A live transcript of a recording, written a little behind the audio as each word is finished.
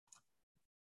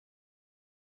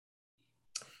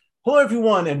Hello,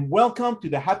 everyone, and welcome to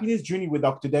the Happiness Journey with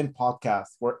Dr. Dan podcast,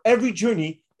 where every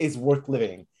journey is worth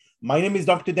living. My name is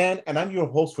Dr. Dan, and I'm your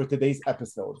host for today's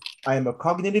episode. I am a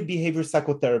cognitive behavior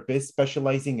psychotherapist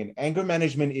specializing in anger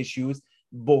management issues,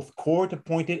 both court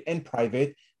appointed and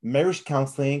private, marriage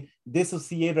counseling,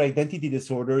 dissociative identity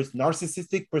disorders,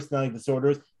 narcissistic personality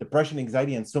disorders, depression,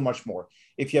 anxiety, and so much more.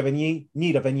 If you have any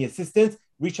need of any assistance,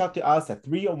 reach out to us at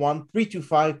 301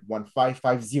 325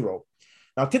 1550.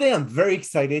 Now, today I'm very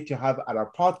excited to have at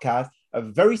our podcast a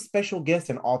very special guest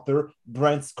and author,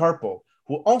 Brent Scarpo,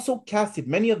 who also casted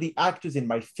many of the actors in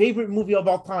my favorite movie of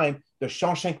all time, The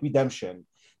SHAWSHANK Redemption.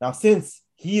 Now, since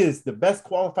he is the best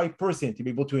qualified person to be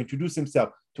able to introduce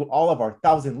himself to all of our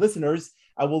 1,000 listeners,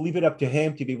 I will leave it up to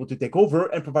him to be able to take over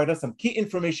and provide us some key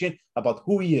information about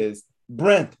who he is.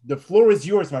 Brent, the floor is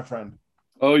yours, my friend.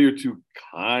 Oh, you're too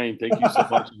kind. Thank you so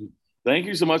much. Thank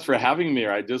you so much for having me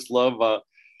here. I just love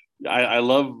I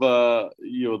love the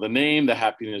name, the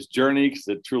Happiness Journey, because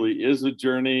it truly is a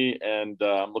journey, and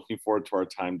I'm looking forward to our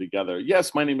time together.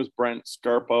 Yes, my name is Brent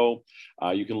Scarpo.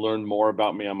 You can learn more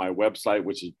about me on my website,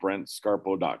 which is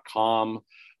brentscarpo.com.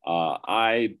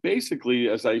 I basically,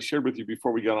 as I shared with you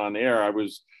before we got on air, I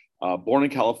was born in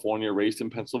California, raised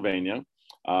in Pennsylvania.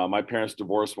 My parents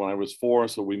divorced when I was 4,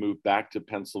 so we moved back to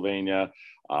Pennsylvania.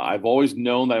 I've always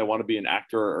known that I want to be an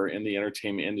actor or in the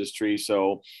entertainment industry.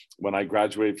 So when I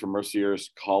graduated from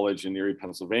Mercyhurst College in Erie,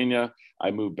 Pennsylvania,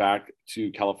 I moved back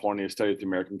to California, studied at the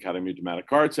American Academy of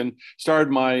Dramatic Arts, and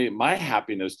started my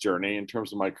happiness journey in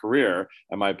terms of my career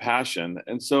and my passion.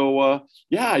 And so,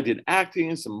 I did acting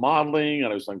and some modeling,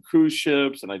 and I was on cruise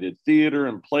ships, and I did theater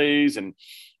and plays. And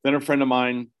then a friend of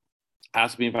mine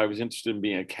asked me if I was interested in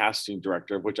being a casting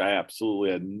director, of which I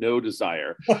absolutely had no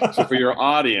desire. So for your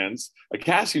audience, a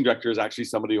casting director is actually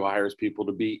somebody who hires people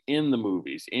to be in the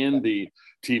movies, in the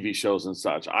TV shows and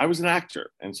such. I was an actor.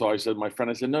 And so I said, my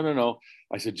friend, I said, no.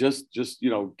 I said, just,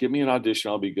 give me an audition.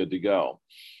 I'll be good to go.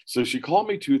 So she called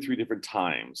me 2 or 3 different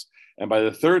times. And by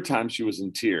the 3rd time, she was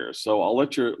in tears. So I'll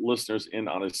let your listeners in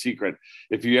on a secret.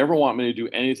 If you ever want me to do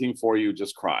anything for you,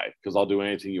 just cry, because I'll do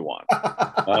anything you want.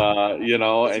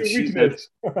 And she said,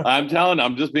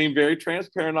 I'm just being very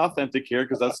transparent and authentic here,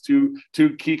 because that's two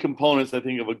key components, I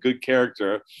think, of a good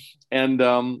character. And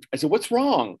I said, what's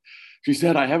wrong? She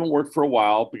said, I haven't worked for a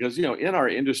while because, in our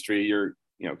industry, you're,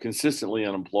 consistently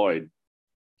unemployed.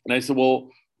 And I said, well,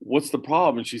 what's the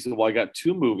problem? And she said, well, I got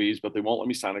 2 movies, but they won't let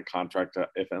me sign a contract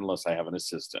unless I have an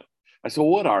assistant. I said, well,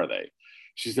 what are they?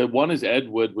 She said, one is Ed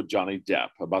Wood with Johnny Depp,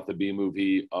 about the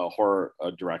B-movie horror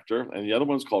director. And the other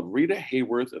one's called Rita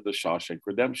Hayworth of the Shawshank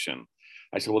Redemption.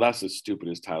 I said, well, that's the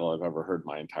stupidest title I've ever heard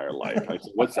my entire life. I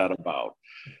said, what's that about?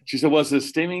 She said, well, it's a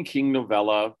Stephen King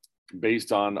novella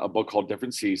based on a book called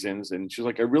Different Seasons. And she's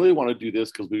like, I really want to do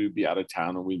this because we would be out of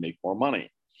town and we make more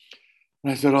money.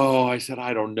 And I said,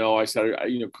 I don't know. I said,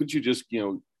 could you just,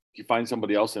 you find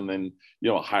somebody else and then,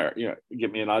 hire,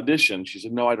 get me an audition. She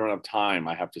said, no, I don't have time.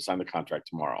 I have to sign the contract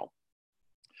tomorrow.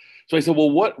 So I said,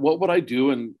 well, what would I do?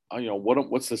 And,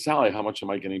 what's the salary? How much am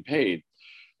I getting paid?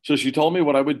 So she told me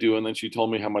what I would do. And then she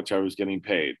told me how much I was getting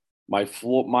paid. My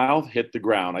mouth hit the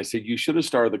ground. I said, you should have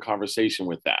started the conversation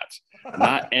with that,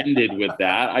 not ended with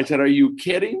that. I said, are you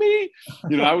kidding me?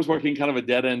 I was working kind of a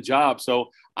dead end job.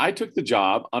 So I took the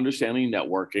job, understanding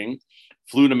networking,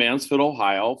 flew to Mansfield,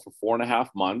 Ohio for 4.5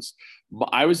 months.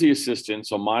 I was the assistant.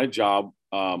 So my job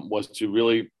was to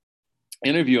really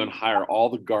interview and hire all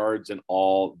the guards and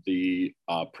all the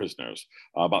prisoners,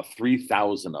 about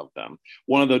 3,000 of them.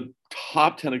 One of the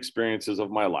top 10 experiences of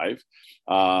my life.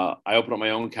 I opened up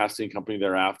my own casting company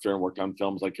thereafter and worked on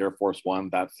films like Air Force One,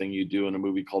 That Thing You Do, in a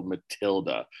movie called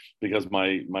Matilda, because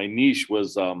my niche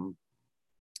was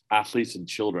athletes and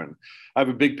children. I have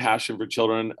a big passion for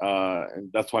children,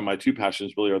 and that's why my 2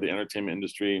 passions really are the entertainment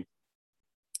industry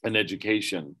and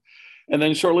education. And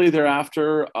then shortly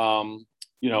thereafter,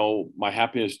 my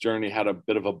happiness journey had a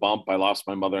bit of a bump. I lost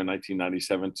my mother in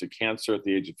 1997 to cancer at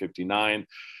the age of 59.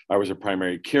 I was a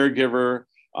primary caregiver.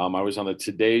 I was on the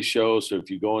Today Show. So if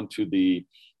you go into the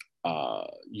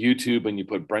YouTube and you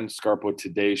put Brent Scarpo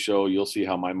Today Show, you'll see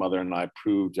how my mother and I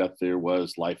proved that there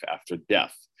was life after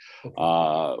death.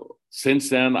 Since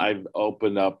then, I've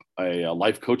opened up a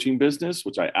life coaching business,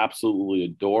 which I absolutely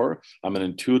adore. I'm an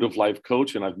intuitive life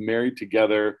coach, and I've married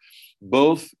together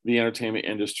both the entertainment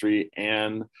industry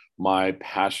and my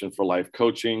passion for life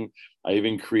coaching. I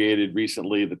even created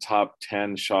recently the top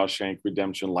 10 SHAWSHANK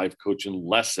Redemption life coaching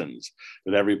lessons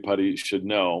that everybody should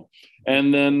know.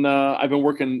 And then I've been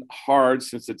working hard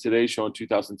since the Today Show in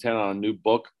 2010 on a new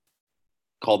book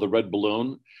called The Red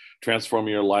Balloon,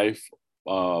 Transforming Your Life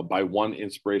by one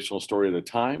inspirational story at a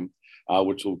time.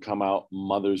 which will come out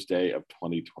Mother's Day of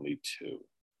 2022.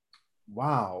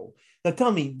 Wow. Now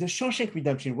tell me, The Shawshank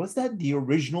Redemption, was that the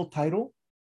original title?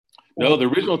 No, the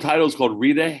original title is called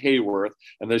Rita Hayworth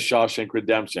and the Shawshank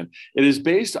Redemption. It is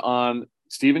based on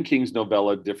Stephen King's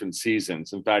novella, Different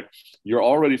Seasons. In fact, you're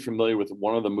already familiar with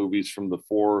one of the movies from the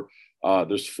four.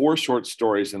 There's 4 short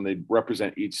stories, and they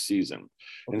represent each season.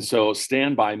 Okay. And so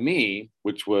Stand By Me,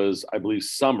 which was, I believe,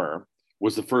 summer,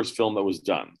 was the first film that was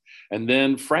done. And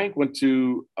then Frank went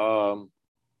to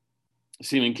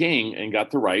Stephen King and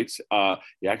got the rights.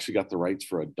 He actually got the rights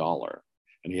for $1.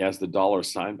 And he has the $1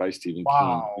 signed by Stephen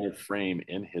King in a frame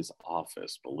in his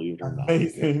office, believe it or not.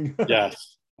 Amazing.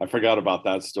 Yes, I forgot about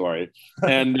that story.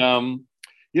 And,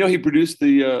 he produced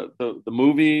the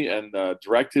movie and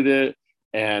directed it.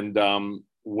 And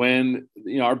when,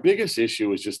 our biggest issue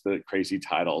was just the crazy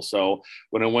title. So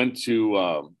when I went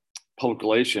to public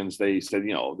relations, they said,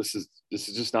 this is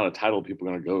just not a title people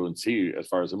are going to go and see as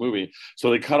far as a movie. So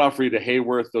they cut off Rita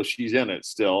Hayworth, though she's in it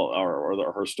still,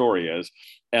 or her story is,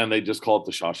 and they just call it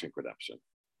The Shawshank Redemption.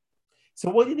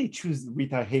 So why did they choose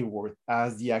Rita Hayworth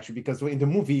as the actor? Because in the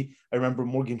movie, I remember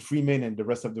Morgan Freeman and the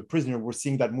rest of the prisoners were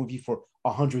seeing that movie for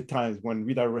 100 times when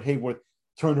Rita Hayworth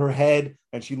turned her head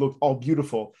and she looked all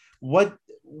beautiful.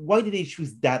 Why did they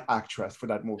choose that actress for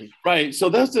that movie? Right. So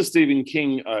that's the Stephen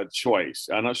King choice.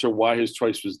 I'm not sure why his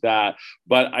choice was that,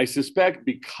 but I suspect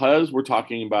because we're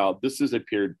talking about, this is a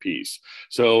period piece.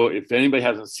 So if anybody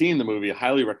hasn't seen the movie, I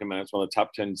highly recommend it. It's one of the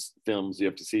top 10 films you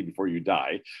have to see before you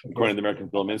die, according to the American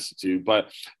Film Institute. But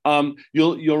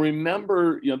you'll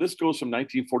remember, this goes from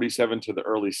 1947 to the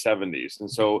early 70s.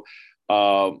 And so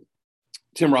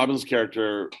Tim Robbins'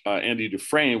 character, Andy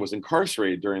Dufresne, was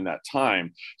incarcerated during that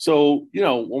time. So,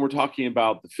 when we're talking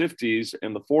about the 50s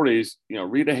and the 40s,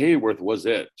 Rita Hayworth was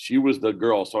it. She was the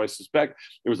girl. So I suspect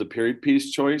it was a period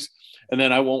piece choice. And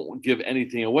then I won't give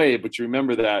anything away, but you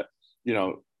remember that,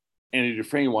 Andy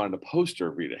Dufresne wanted a poster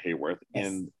of Rita Hayworth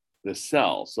in the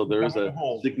cell. So there is a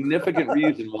significant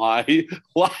reason why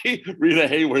Rita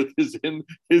Hayworth is in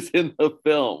the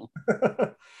film.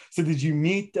 So did you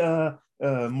meet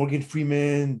Morgan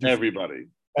Freeman? Everybody.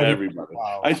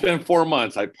 Wow. I spent 4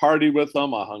 months. I partied with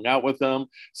them. I hung out with them.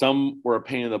 Some were a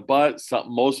pain in the butt.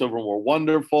 Most of them were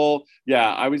wonderful.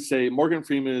 Yeah, I would say Morgan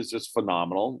Freeman is just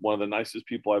phenomenal. One of the nicest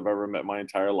people I've ever met my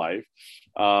entire life.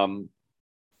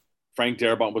 Frank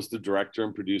Darabont was the director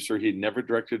and producer. He'd never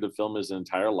directed a film his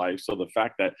entire life. So the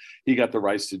fact that he got the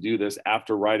rights to do this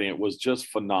after writing it was just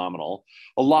phenomenal.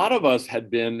 A lot of us had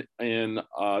been in,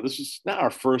 this was not our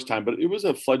first time, but it was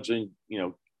a fledgling,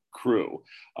 crew.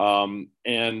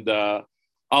 And I'll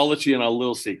let you in a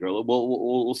little secret.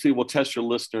 We'll see. We'll test your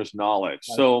listeners' knowledge.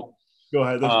 So go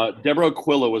ahead. Deborah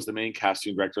Aquila was the main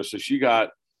casting director. So she got,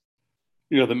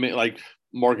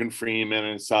 Morgan Freeman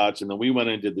and such. And then we went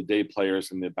and did the day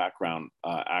players and the background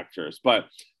actors. But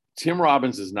Tim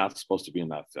Robbins is not supposed to be in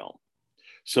that film.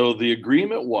 So the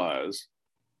agreement was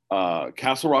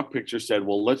Castle Rock Pictures said,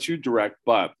 we'll let you direct,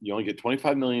 but you only get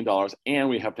 $25 million and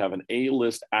we have to have an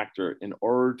A-list actor in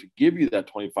order to give you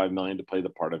that $25 million to play the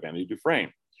part of Andy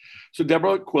Dufresne. So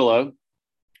Deborah Aquila,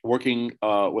 working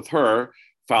with her,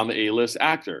 found the A-list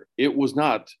actor. It was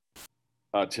not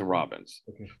Tim Robbins.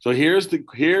 Okay. So here's the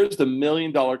 $1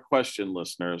 million question,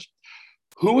 listeners.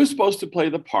 Who is supposed to play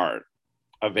the part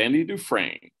of Andy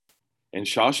Dufresne in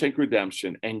Shawshank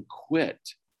Redemption and quit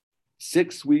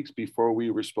 6 weeks before we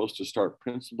were supposed to start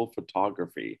principal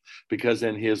photography? Because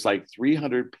in his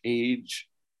 300-page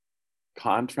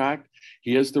contract,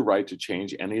 he has the right to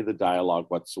change any of the dialogue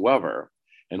whatsoever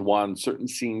and wanted certain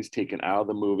scenes taken out of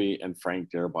the movie, and Frank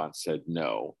Darabont said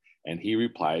no. And he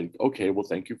replied, okay, well,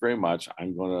 thank you very much.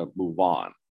 I'm going to move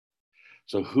on.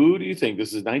 So who do you think? This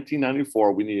is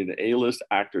 1994. We needed an A-list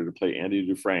actor to play Andy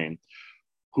Dufresne.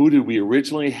 Who did we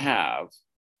originally have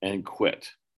and quit?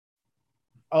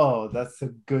 Oh, that's a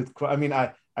good question. I mean,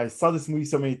 I saw this movie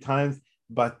so many times,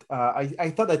 but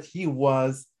I thought that he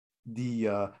was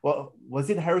was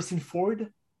it Harrison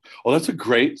Ford? Oh, that's a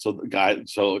great.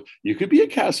 So you could be a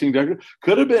casting director.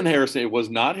 Could have been Harrison. It was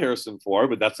not Harrison Ford,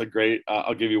 but that's a great.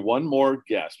 I'll give you one more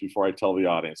guess before I tell the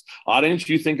audience. Audience,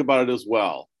 you think about it as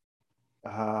well.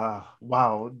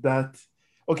 Wow.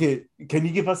 Okay. Can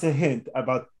you give us a hint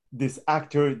about this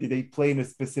actor? Did they play in a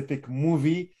specific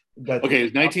movie? Okay,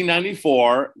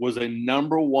 1994, was a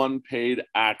 #1 paid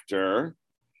actor.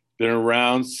 Been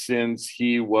around since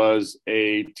he was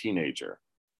a teenager.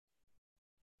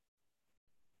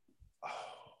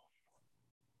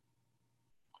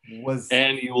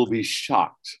 And you will be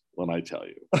shocked when I tell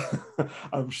you.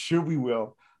 I'm sure we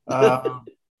will. Oh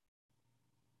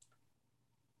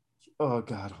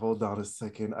God, hold on a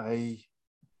second.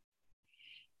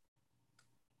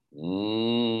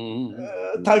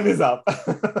 Time is up.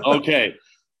 Okay.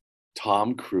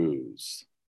 Tom Cruise.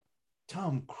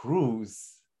 Tom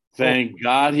Cruise. Thank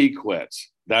God he quit.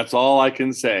 That's all I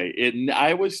can say.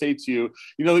 I would say to you,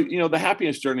 the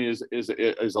happiness journey is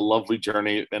a lovely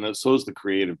journey, and so is the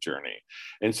creative journey.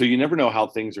 And so you never know how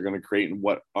things are going to create and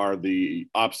what are the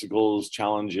obstacles,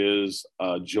 challenges,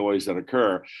 joys that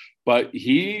occur. But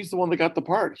he's the one that got the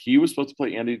part. He was supposed to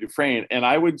play Andy Dufresne, and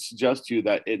I would suggest to you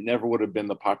that it never would have been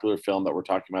the popular film that we're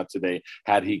talking about today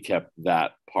had he kept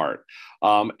that part.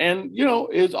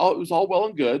 It was all well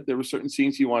and good. There were certain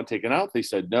scenes he wanted taken out. They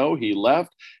said no. He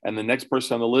left, and the next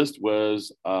person on the list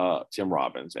was Tim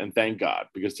Robbins, and thank God,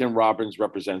 because Tim Robbins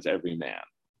represents every man.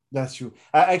 That's true.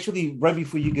 Actually, right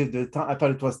before you give I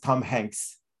thought it was Tom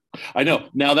Hanks. I know.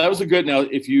 Now that was a good. Now,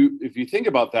 if you think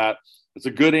about that, it's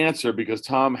a good answer because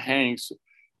Tom Hanks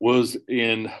was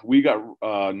in. We got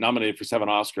nominated for 7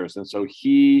 Oscars, and so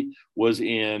he was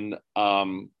in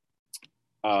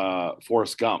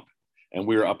Forrest Gump, and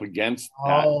we were up against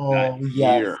that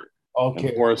year. Okay.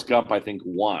 And Forrest Gump, I think,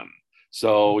 won.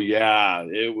 So yeah,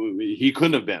 he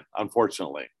couldn't have been,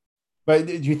 unfortunately. But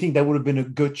do you think that would have been a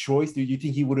good choice? Do you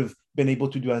think he would have been able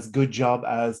to do as good job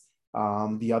as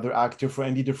the other actor for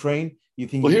Andy Dufresne? You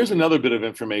think? Well, here's another bit of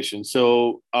information.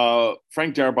 So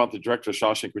Frank Darabont, the director of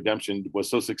Shawshank Redemption, was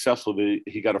so successful that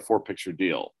he got a 4-picture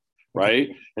deal, right?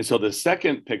 Okay. And so the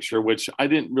second picture, which I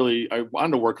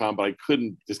wanted to work on, but I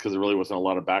couldn't just because there really wasn't a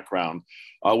lot of background,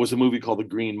 was a movie called The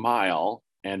Green Mile.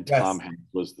 And Tom Hanks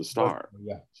was the star.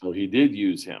 Yeah. So he did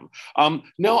use him.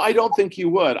 No, I don't think he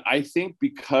would. I think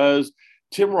because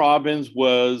Tim Robbins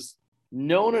was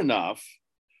known enough,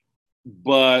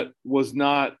 but was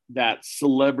not that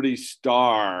celebrity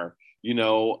star.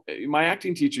 My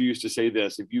acting teacher used to say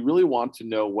this: if you really want to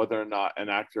know whether or not an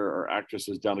actor or actress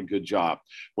has done a good job,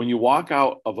 when you walk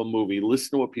out of a movie,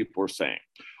 listen to what people are saying.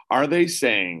 Are they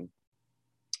saying,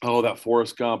 oh, that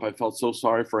Forrest Gump, I felt so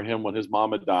sorry for him when his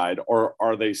mama died? Or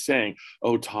are they saying,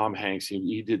 oh, Tom Hanks,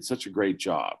 he did such a great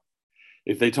job?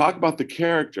 If they talk about the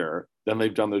character, then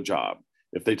they've done their job.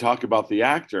 If they talk about the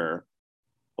actor,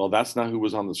 well, that's not who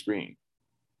was on the screen.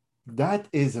 That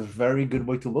is a very good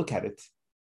way to look at it.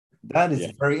 That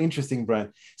is very interesting, Brent.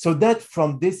 So that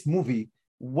from this movie,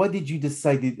 what did you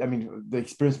decide? I mean, the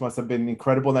experience must have been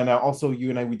incredible. And also,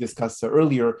 you and I, we discussed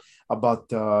earlier about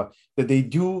that they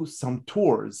do some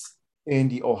tours in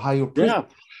the Ohio prison. Yeah.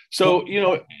 So,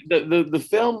 the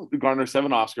film garnered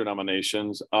 7 Oscar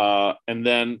nominations. And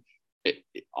then,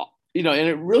 and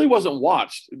it really wasn't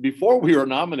watched before we were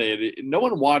nominated. No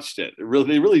one watched it. They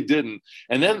really didn't.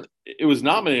 And then it was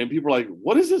nominated and people were like,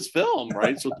 what is this film?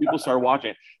 Right. So people started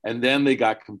watching it, and then they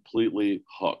got completely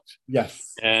hooked.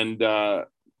 Yes. And, I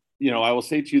will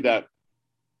say to you that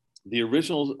the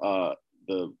original,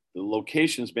 the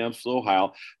location's Mansfield,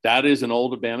 Ohio, that is an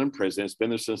old abandoned prison. It's been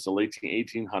there since the late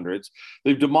 1800s.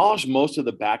 They've demolished most of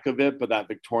the back of it, but that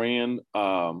Victorian,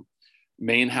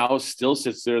 main house still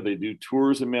sits there. They do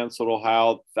tours in Mansfield,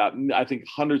 Ohio. I think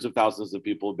hundreds of thousands of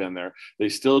people have been there. They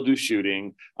still do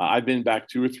shooting. I've been back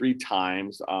 2 or 3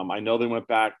 times. I know they went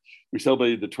back. We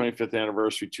celebrated the 25th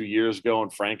anniversary 2 years ago,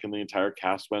 and Frank and the entire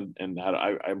cast went and had.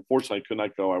 I unfortunately could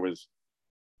not go. I was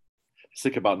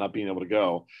sick about not being able to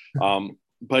go.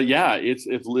 But yeah, it's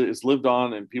lived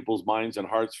on in people's minds and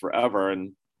hearts forever.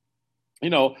 And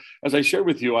as I shared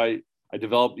with you, I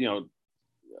developed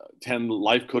 10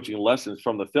 life coaching lessons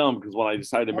from the film, because when I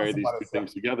decided to marry these 2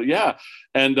 things together. Yeah.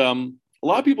 And a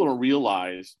lot of people don't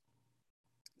realize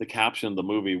the caption of the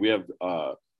movie. We have,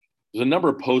 there's a number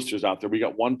of posters out there. We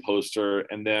got 1 poster,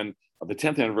 and then at the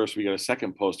 10th anniversary, we got a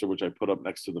second poster, which I put up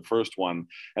next to the first one.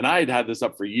 And I had this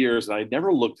up for years, and I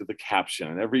never looked at the caption.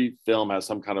 And every film has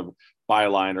some kind of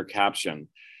byline or caption.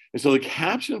 And so the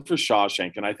caption for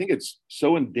Shawshank, and I think it's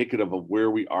so indicative of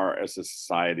where we are as a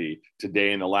society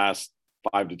today in the last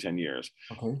 5 to 10 years.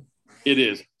 Okay. It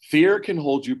is: fear can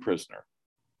hold you prisoner,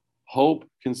 hope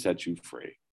can set you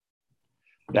free.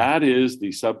 That is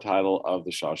the subtitle of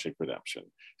the Shawshank Redemption.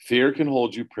 Fear can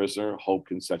hold you prisoner, hope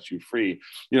can set you free.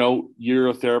 You're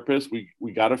a therapist.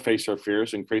 We got to face our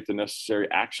fears and create the necessary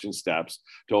action steps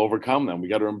to overcome them. We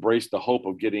got to embrace the hope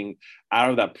of getting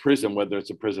out of that prison, whether it's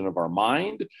a prison of our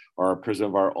mind or a prison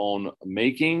of our own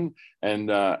making. And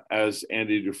as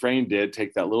Andy Dufresne did,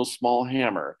 take that little small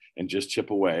hammer and just chip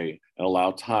away and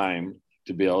allow time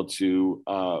to be able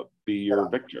to be your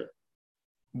victor.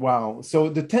 Wow. So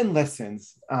the 10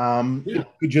 lessons, you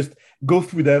could just go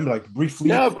through them like briefly.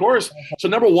 Yeah, of course. So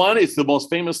number 1, it's the most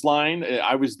famous line.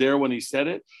 I was there when he said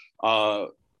it.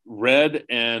 Red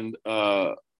and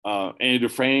Andy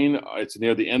Dufresne, it's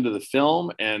near the end of the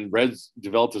film, and Red's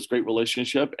developed this great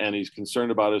relationship, and he's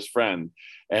concerned about his friend.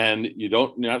 And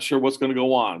you're not sure what's going to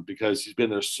go on because he's been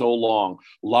there so long.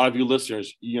 A lot of you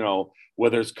listeners,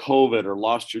 whether it's COVID or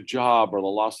lost your job or the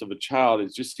loss of a child,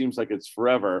 it just seems like it's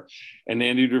forever. And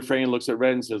Andy Dufresne looks at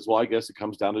Red and says, well, I guess it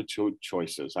comes down to two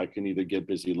choices. I can either get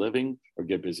busy living or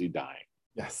get busy dying.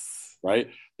 Yes. Right.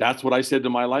 That's what I said to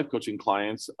my life coaching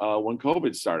clients when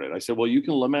COVID started. I said, well, you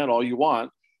can lament all you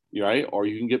want, right? Or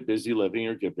you can get busy living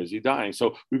or get busy dying.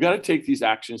 So we've got to take these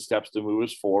action steps to move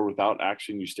us forward. Without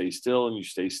action, you stay still and you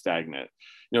stay stagnant.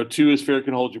 2 is fear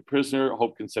can hold you prisoner.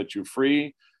 Hope can set you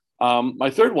free. My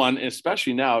third one,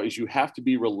 especially now, is you have to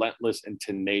be relentless and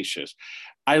tenacious.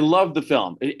 I love the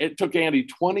film. It took Andy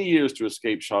 20 years to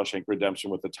escape Shawshank Redemption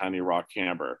with the tiny rock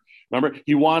camber. Remember,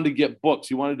 he wanted to get books.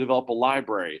 He wanted to develop a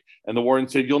library. And the warden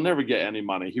said, you'll never get any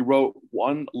money. He wrote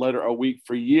 1 letter a week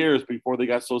for years before they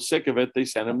got so sick of it, they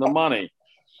sent him the money.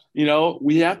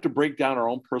 We have to break down our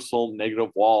own personal negative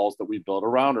walls that we build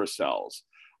around ourselves.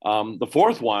 The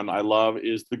fourth one I love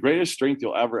is the greatest strength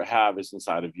you'll ever have is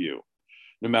inside of you.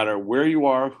 No matter where you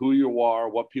are, who you are,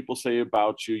 what people say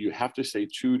about you, you have to stay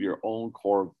true to your own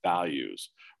core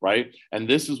values, right? And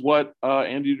this is what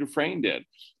Andy Dufresne did.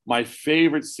 My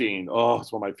favorite scene,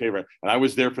 it's one of my favorite, and I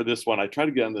was there for this one. I tried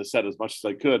to get on the set as much as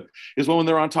I could, is when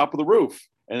they're on top of the roof.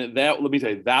 And let me tell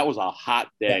you, that was a hot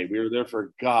day. We were there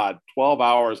for, 12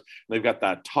 hours. And they've got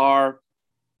that tar.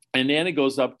 And Andy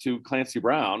goes up to Clancy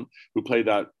Brown, who played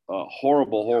that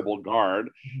horrible guard,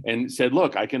 and said,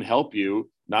 look, I can help you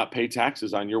not pay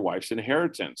taxes on your wife's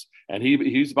inheritance. And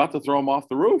he's about to throw him off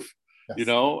the roof,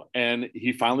 and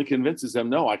he finally convinces them,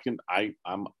 no, I'm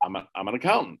an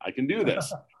accountant. I can do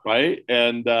this. Right.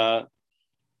 And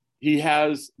he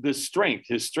has this strength.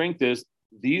 His strength is,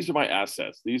 these are my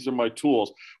assets. These are my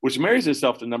tools, which marries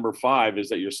itself to number 5 is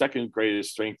that your second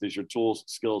greatest strength is your tools,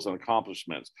 skills, and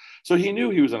accomplishments. So he knew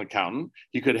he was an accountant.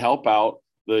 He could help out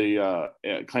the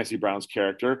Clancy Brown's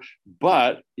character,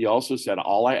 but he also said,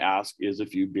 all I ask is a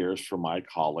few beers from my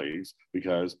colleagues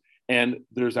and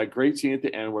there's that great scene at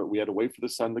the end where we had to wait for the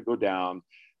sun to go down.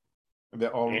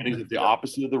 Andy's at the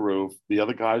opposite of the roof. The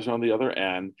other guys are on the other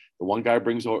end. The one guy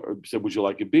said, would you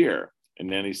like a beer?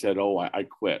 And then he said, I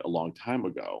quit a long time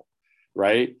ago.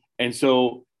 Right. And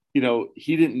so,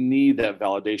 he didn't need that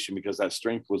validation because that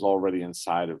strength was already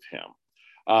inside of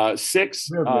him. 6,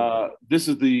 this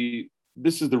is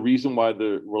the reason why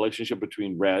the relationship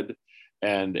between Red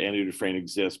and Andy Dufresne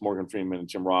exists, Morgan Freeman and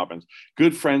Tim Robbins.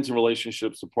 Good friends and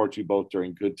relationships support you both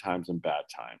during good times and bad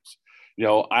times.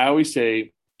 I always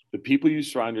say the people you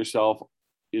surround yourself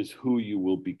is who you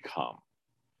will become.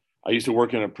 I used to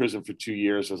work in a prison for 2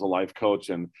 years as a life coach,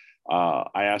 and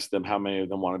I asked them how many of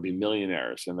them want to be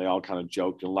millionaires, and they all kind of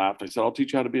joked and laughed. I said, I'll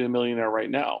teach you how to be a millionaire right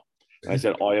now. And I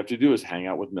said, all you have to do is hang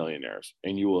out with millionaires,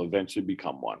 and you will eventually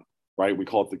become one, right? We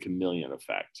call it the chameleon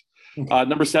effect.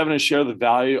 Number 7 is share the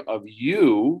value of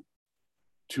you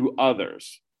to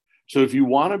others. So if you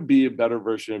want to be a better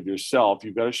version of yourself,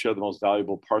 you've got to share the most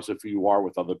valuable parts of who you are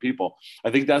with other people.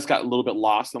 I think that's got a little bit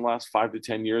lost in the last 5 to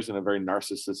 10 years in a very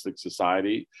narcissistic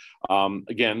society.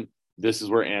 Again, this is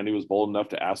where Andy was bold enough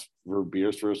to ask for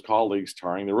beers for his colleagues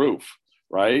tarring the roof,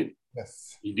 right?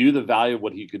 Yes. He knew the value of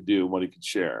what he could do and what he could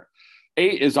share.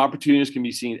 8 is opportunities can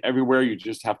be seen everywhere. You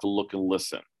just have to look and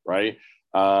listen, right?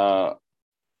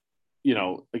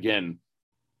 Again,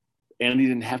 Andy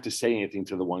didn't have to say anything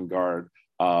to the one guard.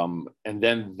 And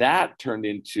then that turned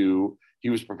into, he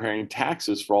was preparing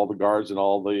taxes for all the guards and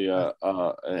all the,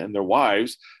 and their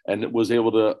wives, and was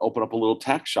able to open up a little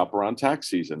tax shop around tax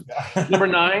season. Number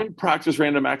 9, practice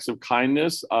random acts of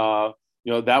kindness.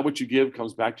 That which you give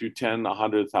comes back to you 10,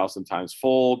 100, 1,000 times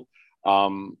fold.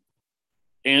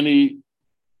 Andy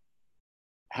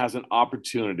has an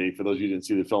opportunity, for those of you who didn't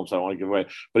see the film, so I don't want to give away,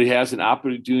 but he has an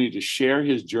opportunity to share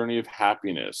his journey of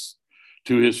happiness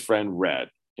to his friend Red.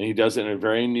 And he does it in a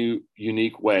very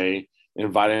unique way,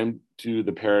 invite him to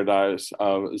the paradise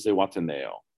of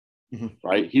Zewataneo,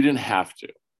 right? He didn't have to,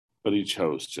 but he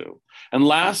chose to. And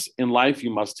last, in life, you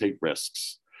must take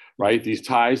risks, right? These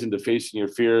ties into facing your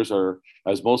fears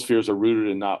as most fears are rooted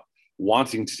in not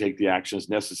wanting to take the actions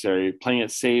necessary. Playing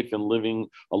it safe and living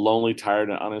a lonely, tired,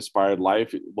 and uninspired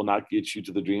life will not get you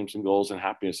to the dreams and goals and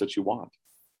happiness that you want.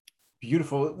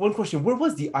 Beautiful. One question: where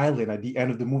was the island at the end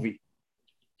of the movie?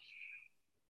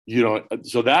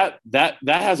 So that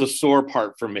has a sore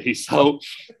part for me. So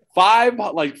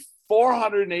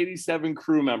 487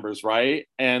 crew members, right?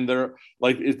 And they're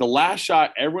like, is the last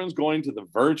shot, everyone's going to the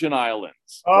Virgin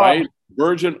Islands, right?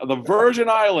 The Virgin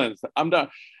Islands. I'm done.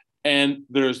 And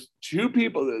there's 2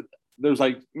 people. there's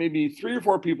like maybe 3 or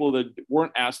 4 people that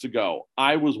weren't asked to go.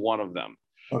 I was one of them.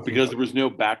 Okay. Because there was no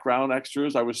background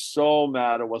extras. I was so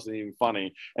mad it wasn't even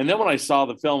funny. And then when I saw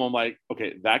the film, I'm like,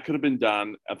 okay, that could have been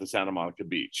done at the Santa Monica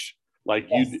Beach. Like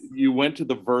yes. you went to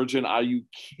the Virgin. Are you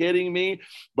kidding me?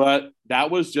 But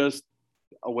that was just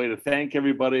a way to thank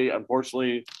everybody.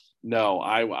 Unfortunately, no,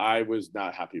 I was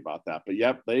not happy about that. But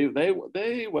yep, they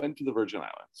went to the Virgin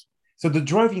Islands. So the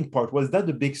driving part, was that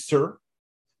the Big Sur?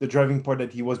 The driving part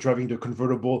that he was driving the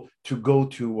convertible to go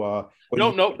to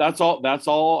no, that's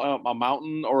all a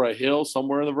mountain or a hill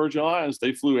somewhere in the Virgin Islands.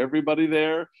 They flew everybody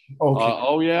there. Okay.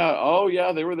 Oh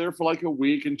yeah, they were there for like a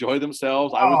week, enjoy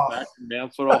themselves. I was back in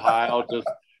Mansfield, Ohio, just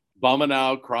bumming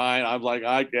out, crying. I'm like,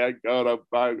 I can't go to,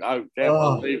 I can't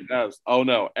believe this. Oh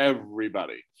no,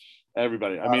 everybody. I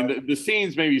mean, the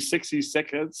scene's maybe 60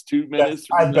 seconds, 2 minutes.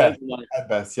 Yes, at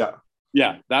best, yeah.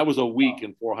 Yeah, that was a week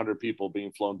and 400 people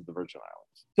being flown to the Virgin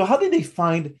Islands. So how did they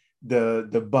find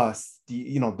the bus?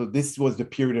 This was the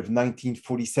period of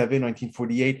 1947,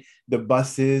 1948. The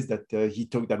buses that he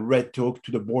took, that Red took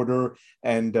to the border,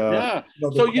 and every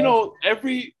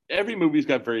movie's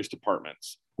got various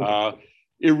departments. Okay.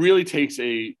 It really takes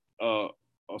a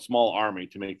small army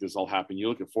to make this all happen. You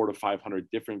look at 400 to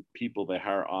 500 different people they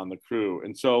hire on the crew,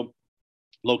 and so.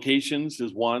 Locations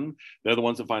is one. They're the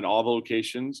ones that find all the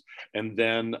locations. And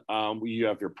then you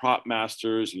have your prop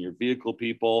masters and your vehicle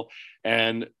people.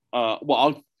 And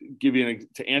I'll give you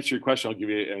to answer your question, I'll give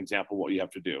you an example of what you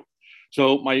have to do.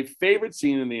 So my favorite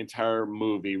scene in the entire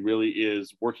movie really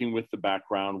is working with the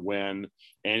background when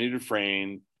Andy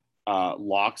Dufresne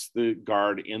locks the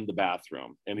guard in the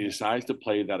bathroom and he decides to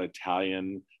play that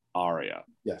Italian aria.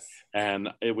 Yes. And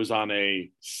it was on a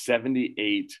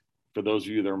 78, for those of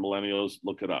you that are millennials,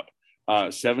 look it up.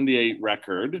 78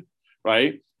 record,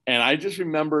 right? And I just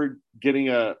remember getting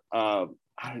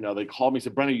I don't know, they called me and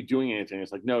said, Brent, are you doing anything?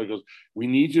 It's like, no. He goes, we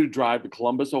need you to drive to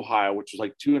Columbus, Ohio, which is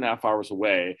like 2.5 hours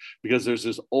away, because there's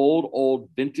this old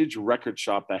vintage record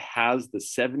shop that has the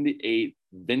 78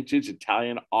 vintage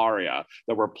Italian aria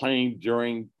that we're playing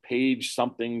during page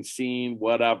something scene,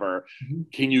 whatever. Mm-hmm.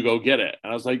 Can you go get it?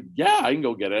 And I was like, yeah, I can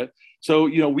go get it. So,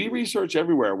 we research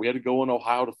everywhere. We had to go in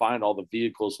Ohio to find all the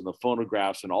vehicles and the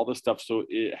phonographs and all this stuff. So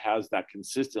it has that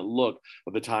consistent look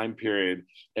of the time period.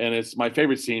 And it's my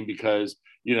favorite scene because,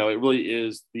 it really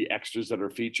is the extras that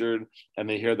are featured and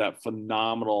they hear that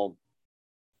phenomenal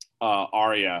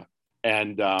aria.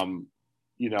 And,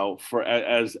 for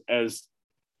as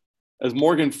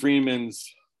Morgan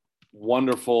Freeman's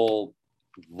wonderful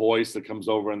voice that comes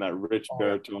over in that rich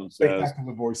baritone says,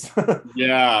 voice.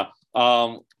 yeah.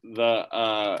 For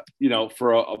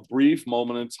a brief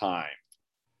moment in time,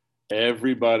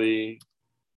 everybody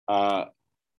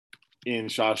in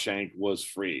Shawshank was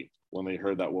free when they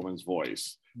heard that woman's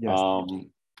voice. Yes.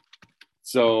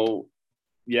 So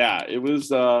yeah, it was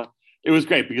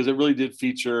great because it really did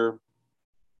feature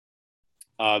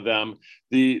them.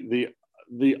 The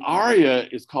aria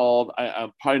is called,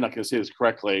 I'm probably not going to say this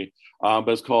correctly, but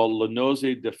it's called Le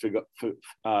Nozze de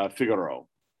Figaro.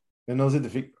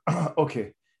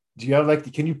 Okay. Do you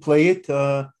have can you play it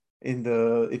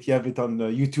if you have it on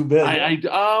YouTube? Let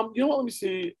me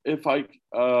see if I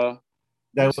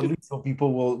so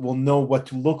people will know what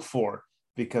to look for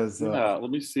because let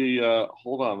me see.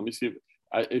 Hold on, let me see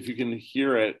if you can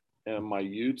hear it on my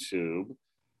YouTube.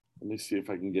 Let me see if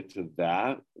I can get to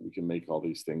that. We can make all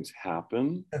these things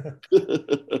happen.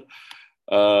 It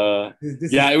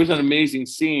was an amazing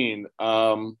scene.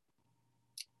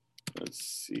 Let's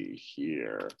see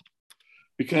here,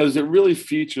 because it really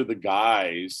featured the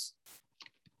guys.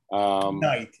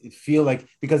 It feel like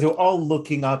because they're all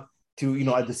looking up to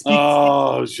at the speed.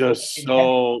 Oh, just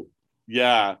so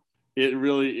yeah, it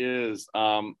really is.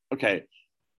 Okay,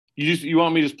 you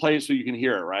want me to just play it so you can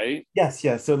hear it, right? Yes.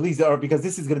 So at least because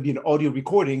this is going to be an audio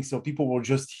recording, so people will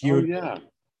just hear. Oh yeah.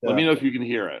 Let me know if you can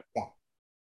hear it. Yeah.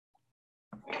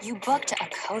 You booked a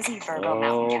cozy Virgo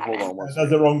mountain cabin. Hold on. That's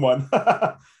the wrong one.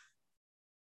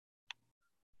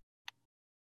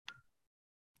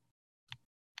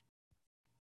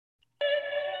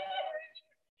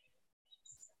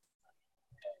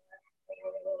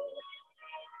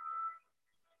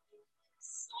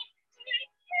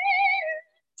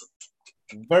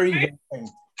 Very faint. Can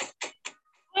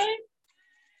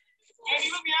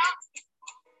you let me out?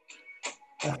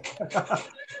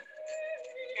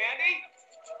 Andy?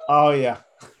 Oh yeah.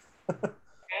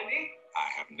 Andy? I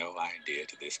have no idea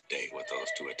to this day what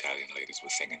those 2 Italian ladies were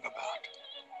singing about.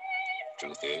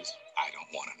 Truth is, I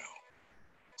don't want to know.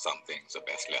 Some things are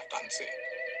best left unsaid.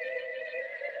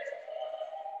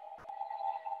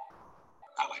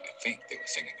 I like to think they were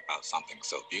singing about something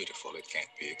so beautiful it can't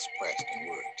be expressed in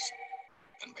words.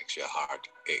 and makes your heart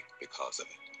ache because of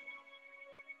it.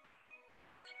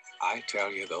 I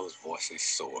tell you, those voices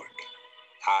soared,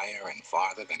 higher and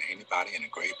farther than anybody in a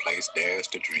great place dares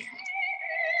to dream.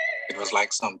 It was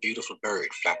like some beautiful bird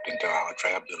flapped into our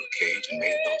drab little cage and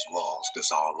made those walls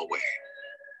dissolve away.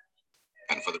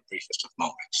 And for the briefest of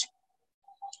moments,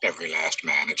 every last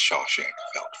man at SHAWSHANK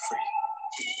felt free.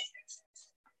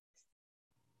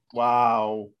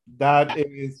 Wow, that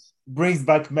is brings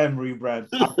back memory, Brent.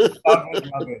 I love it,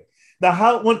 love it.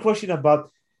 Now, one question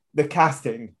about the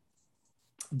casting,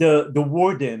 the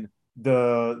warden,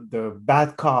 the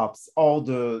bad cops, all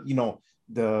the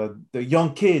the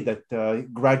young kid that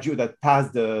that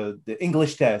passed the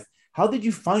English test. How did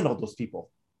you find all those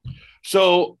people?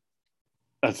 So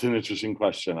that's an interesting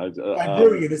question.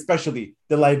 Librarian, especially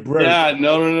the librarian. Yeah,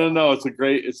 no. It's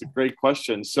a great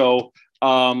question. So,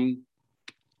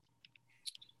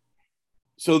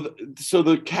 so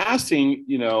the casting,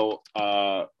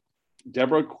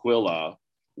 Deborah Quilla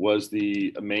was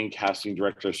the main casting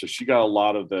director. So she got a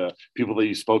lot of the people that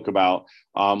you spoke about.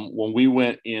 When we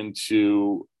went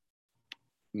into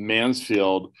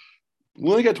Mansfield, we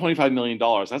only got $25 million.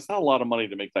 That's not a lot of money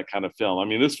to make that kind of film. I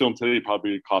mean, this film today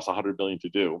probably costs $100 million to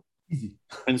do.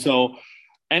 And so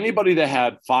anybody that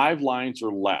had 5 lines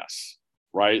or less,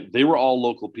 right? They were all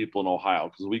local people in Ohio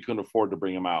because we couldn't afford to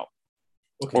bring them out.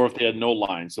 Okay. Or if they had no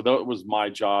lines. So that was my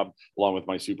job along with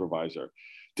my supervisor.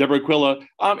 Deborah Quilla,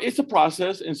 it's a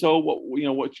process. And so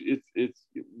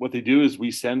what they do is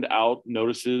we send out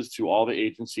notices to all the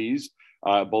agencies,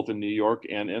 both in New York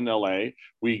and in LA.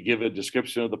 We give a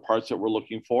description of the parts that we're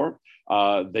looking for.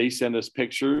 They send us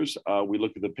pictures. We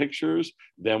look at the pictures.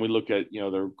 Then we look at,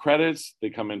 their credits. They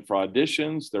come in for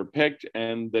auditions. They're picked.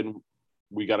 And then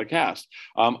we got a cast.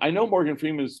 I know Morgan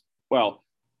Freeman's,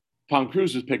 Tom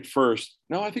Cruise was picked first.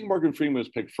 No, I think Morgan Freeman was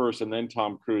picked first and then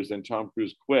Tom Cruise. Then Tom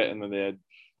Cruise quit. And then they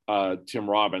had Tim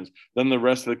Robbins. Then the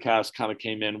rest of the cast kind of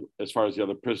came in as far as the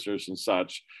other prisoners and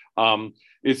such.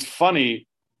 It's funny.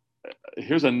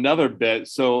 Here's another bit.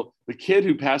 So the kid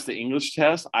who passed the English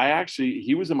test,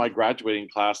 he was in my graduating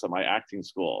class at my acting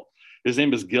school. His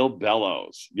name is Gil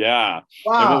Bellows. Yeah.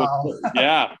 Wow.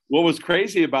 What was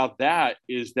crazy about that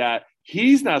is that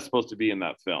he's not supposed to be in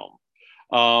that film.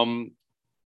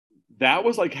 That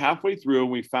was like halfway through,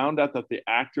 and we found out that the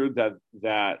actor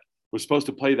that was supposed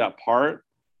to play that part,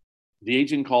 the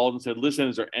agent called and said, listen,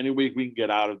 is there any way we can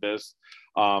get out of this?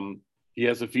 He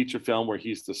has a feature film where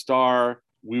he's the star.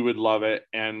 We would love it.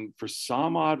 And for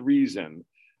some odd reason,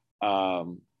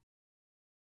 Frank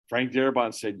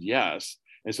Darabont said yes.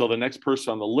 And so the next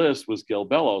person on the list was Gil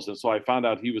Bellows. And so I found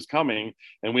out he was coming.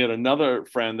 And we had another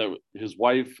friend that his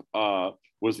wife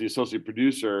was the associate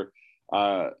producer.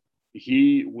 All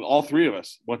 3 of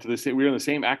us went to we were in the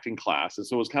same acting class. And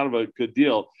so it was kind of a good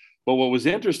deal. But what was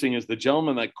interesting is the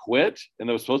gentleman that quit and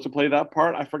that was supposed to play that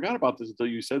part, I forgot about this until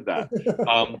you said that,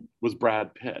 was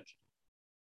Brad Pitt.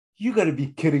 You got to be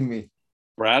kidding me.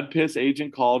 Brad Pitt's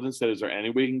agent called and said, is there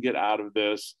any way he can get out of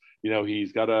this?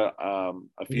 He's got a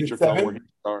feature film where he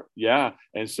start. Yeah.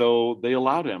 And so they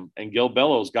allowed him, and Gil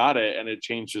Bellows got it, and it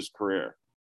changed his career.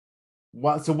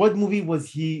 Wow. So what movie was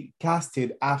he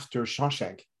casted after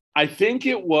Shawshank? I think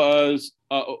it was,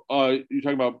 you're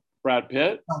talking about Brad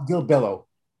Pitt? Gil Bellows.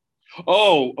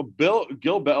 Oh,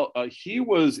 Gil Bellows. He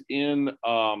was in,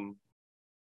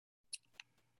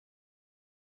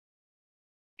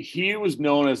 he was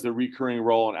known as the recurring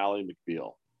role in Ally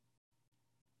McBeal.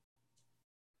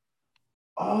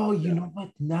 Oh, you know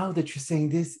what? Now that you're saying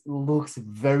this, looks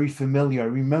very familiar. I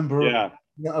remember. Yeah,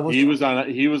 he was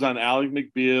on Ally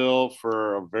McBeal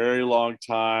for a very long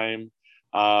time.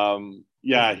 He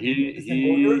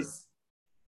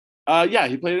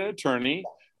played an attorney,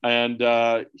 and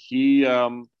I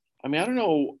don't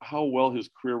know how well his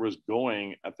career was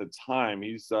going at the time.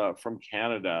 He's from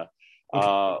Canada.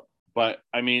 Okay. But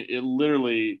I mean, it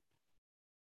literally,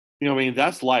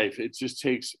 that's life. It just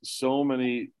takes so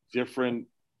many different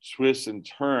twists and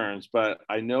turns. But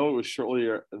I know it was shortly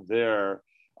there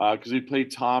because he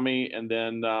played Tommy, and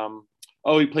then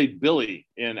he played Billy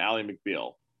in Ally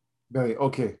McBeal. Billy,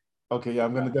 okay, yeah,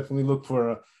 I'm gonna definitely look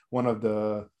for one of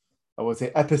the, I would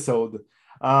say, episode.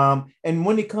 And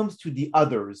when it comes to the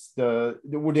others,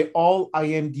 were they all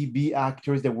IMDb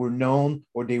actors that were known,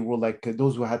 or they were like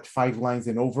those who had 5 lines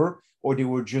and over, or they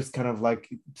were just kind of like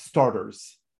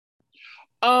starters?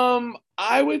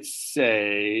 I would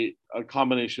say a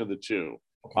combination of the two.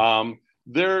 Okay.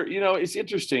 It's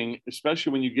interesting,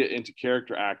 especially when you get into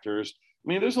character actors. I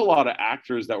mean, there's a lot of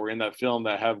actors that were in that film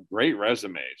that have great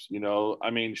resumes.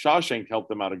 Shawshank helped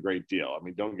them out a great deal. I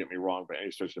mean, don't get me wrong, by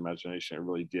any stretch of imagination, it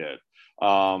really did.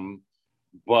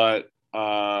 But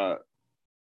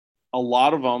a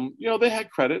lot of them, they had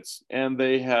credits, and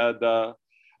they had,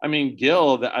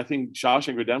 Gil, I think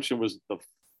Shawshank Redemption was the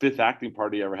fifth acting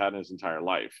part he ever had in his entire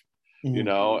life,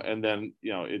 and then,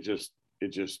 it just,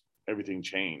 everything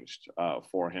changed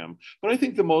for him. But I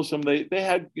think the most of them, they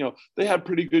had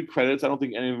pretty good credits. I don't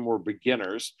think any of them were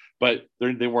beginners, but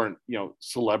they weren't,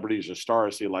 celebrities or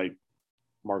stars, say like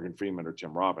Morgan Freeman or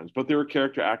Tim Robbins, but they were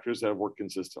character actors that have worked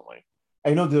consistently.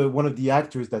 I know one of the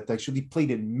actors that actually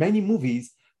played in many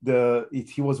movies.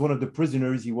 He was one of the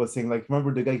prisoners. He was saying, like,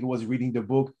 remember the guy who was reading the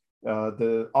book?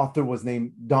 The author was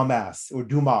named Dumas or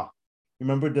Dumas.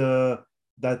 Remember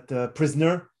that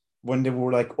prisoner when they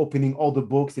were like opening all the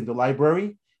books in the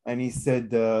library, and he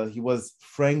said he was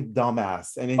Frank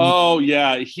Dumas. And then he well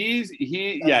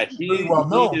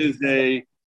known.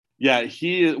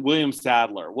 He is William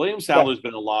Sadler. William Sadler's been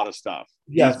in a lot of stuff.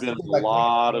 He's been in a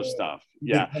lot of stuff.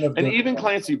 Yeah. And even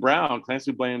Clancy Brown,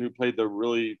 who played the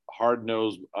really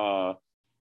hard-nosed,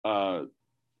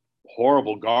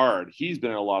 horrible guard, he's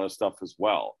been in a lot of stuff as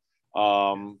well.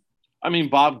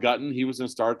 Bob Gutton, he was in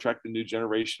Star Trek: The New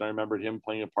Generation. I remembered him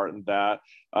playing a part in that.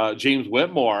 James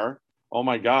Whitmore, oh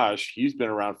my gosh, he's been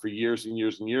around for years and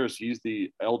years and years. He's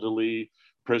the elderly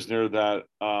prisoner that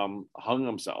hung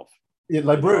himself. Yeah,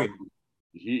 librarian.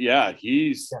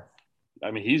 He's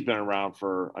been around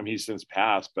for, he's since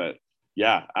passed, but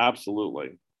yeah,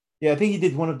 absolutely. Yeah, I think he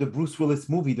did one of the Bruce Willis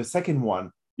movie, the second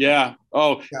one. Yeah.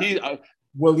 Oh, yeah.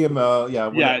 William.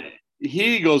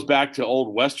 He goes back to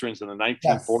old Westerns in the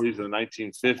 1940s and the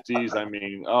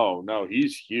 1950s. Oh no,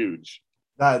 he's huge.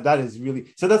 That is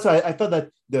really, so that's why I thought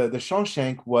that the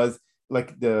Shawshank was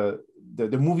like the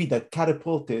movie that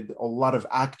catapulted a lot of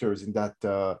actors in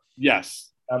that. Yes.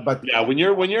 But yeah, when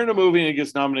you're in a movie and it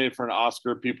gets nominated for an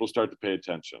Oscar, people start to pay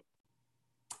attention.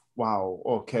 Wow.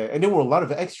 Okay. And there were a lot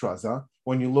of extras, huh?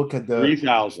 When you look at the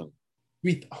 3,000.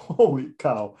 Holy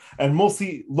cow! And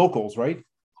mostly locals, right?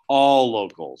 All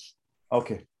locals.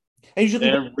 Okay. And usually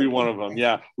every one of them.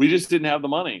 Yeah, we just didn't have the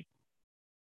money.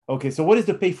 Okay, so what is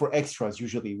the pay for extras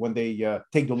usually when they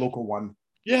take the local one?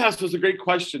 Yeah, so it's a great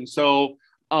question. So,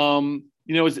 none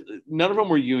of them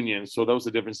were union, so that was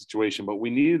a different situation, but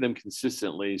we needed them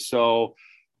consistently. So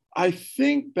I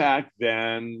think back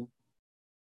then,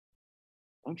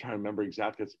 I'm trying to remember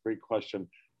exactly. That's a great question.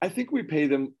 I think we pay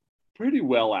them pretty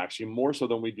well, actually, more so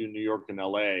than we do New York and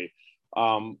LA.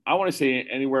 I want to say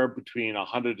anywhere between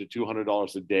 $100 to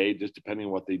 $200 a day, just depending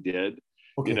on what they did.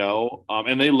 Okay.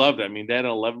 And they loved it. They had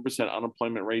an 11%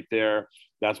 unemployment rate there.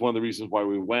 That's one of the reasons why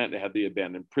we went. They had the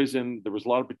abandoned prison. There was a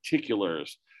lot of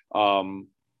particulars. It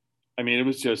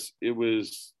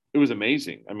was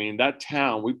amazing. That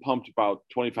town, we pumped about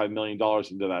 $25 million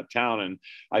into that town, and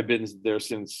I've been there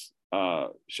since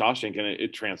Shawshank, and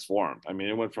it transformed.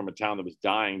 It went from a town that was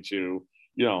dying to,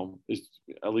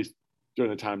 at least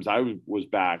during the times I was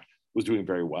back, was doing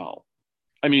very well.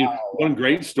 One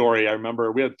great story, I remember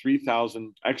we had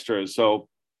 3,000 extras. So,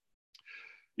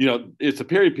 it's a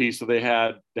period piece. So they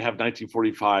have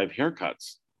 1945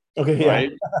 haircuts. Okay.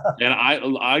 Right.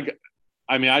 And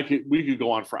we could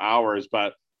go on for hours,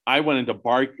 but I went into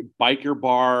biker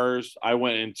bars. I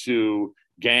went into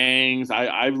gangs.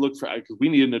 I looked for, because we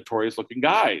needed notorious looking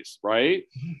guys. Right.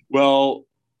 Mm-hmm. Well,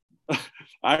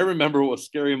 I remember it was a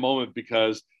scary moment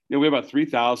because, we had about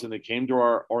 3,000 that came to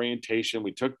our orientation.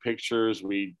 We took pictures,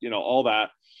 all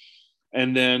that.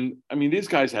 And then, these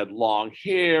guys had long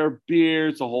hair,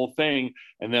 beards, the whole thing.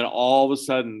 And then all of a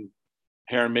sudden,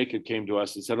 hair and makeup came to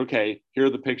us and said, okay, here are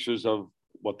the pictures of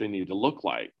what they need to look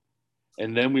like.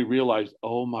 And then we realized,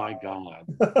 oh my God,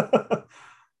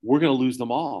 we're going to lose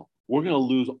them all. We're going to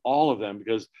lose all of them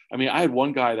because, I had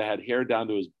one guy that had hair down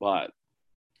to his butt.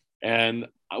 And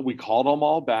we called them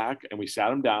all back and we sat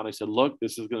them down. I said, look,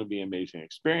 this is going to be an amazing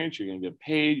experience. You're going to get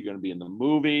paid. You're going to be in the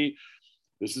movie.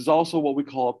 This is also what we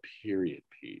call a period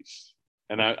piece.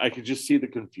 And I could just see the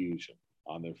confusion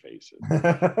on their faces.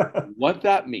 What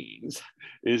that means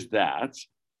is that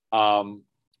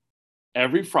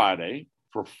every Friday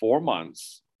for 4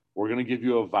 months, we're going to give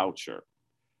you a voucher.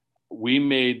 We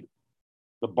made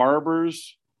the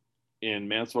barbers in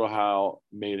Mansfield, Ohio,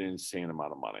 made an insane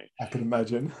amount of money. I can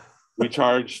imagine. We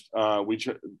charged,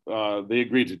 they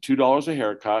agreed to $2 a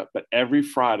haircut, but every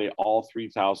Friday, all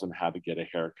 3,000 had to get a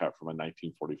haircut from a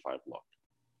 1945 look.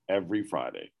 Every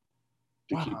Friday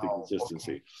to keep the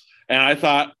consistency. Okay. And I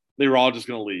thought they were all just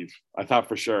going to leave. I thought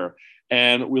for sure.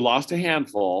 And we lost a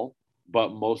handful,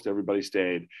 but most everybody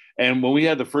stayed. And when we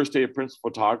had the first day of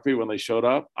principal photography, when they showed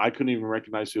up, I couldn't even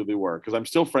recognize who they were because I'm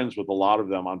still friends with a lot of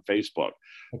them on Facebook.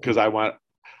 Because I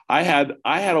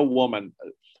had a woman.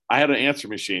 I had an answer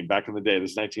machine back in the day.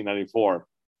 This is 1994,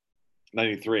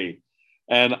 93.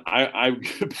 And I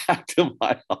get back to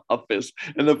my office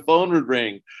and the phone would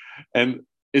ring. And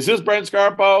is this Brent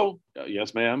Scarpo?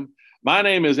 Yes, ma'am. My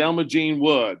name is Elma Jean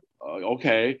Wood.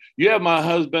 Okay. You have my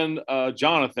husband,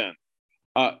 Jonathan.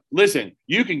 Listen,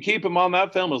 you can keep him on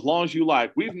that film as long as you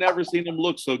like. We've never seen him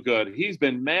look so good. He's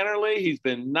been mannerly. He's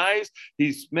been nice.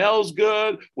 He smells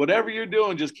good. Whatever you're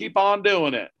doing, just keep on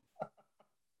doing it.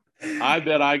 I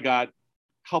bet I got a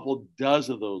couple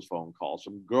dozen of those phone calls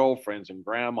from girlfriends and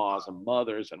grandmas and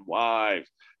mothers and wives.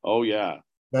 Oh, yeah.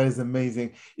 That is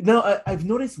amazing. Now, I've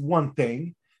noticed one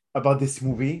thing about this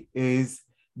movie is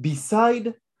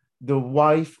beside the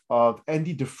wife of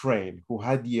Andy Dufresne, who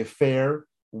had the affair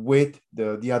with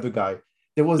the other guy,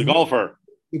 there was The golfer.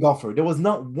 The golfer. There was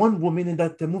not one woman in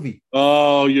that movie.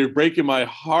 Oh, you're breaking my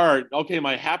heart. Okay,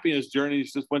 my happiness journey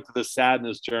just went to the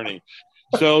sadness journey.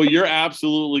 So you're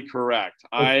absolutely correct.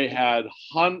 I had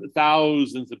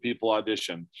thousands of people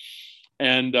audition.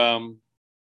 And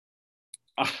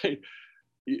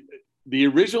the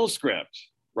original script,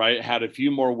 right, had a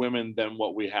few more women than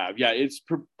what we have. Yeah, it's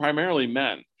primarily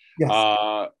men.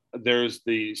 Yes. There's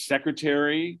the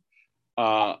secretary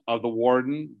of the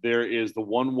warden. There is the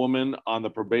one woman on the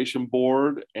probation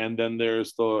board. And then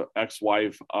there's the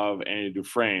ex-wife of Andy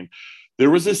Dufresne. There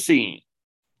was a scene.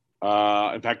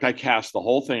 In fact, I cast the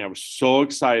whole thing. I was so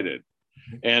excited.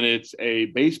 And it's a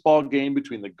baseball game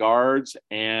between the guards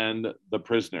and the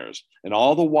prisoners. And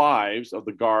all the wives of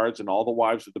the guards and all the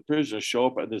wives of the prisoners show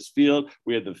up in this field.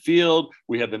 We had the field.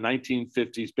 We had the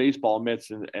 1950s baseball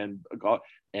mitts, and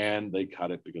they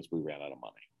cut it because we ran out of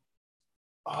money.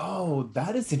 Oh,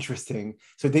 that is interesting.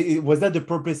 So was that the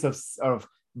purpose of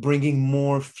bringing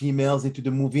more females into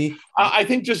the movie? I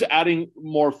think just adding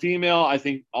more female. I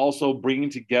think also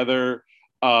bringing together.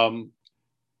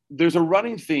 There's a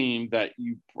running theme that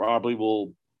you probably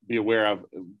will be aware of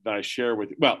that I share with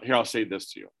you. Well, here, I'll say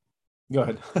this to you. Go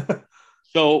ahead.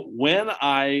 So when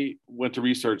I went to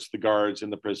research the guards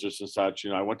and the prisoners and such,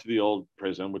 I went to the old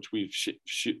prison, which we've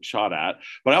shot at,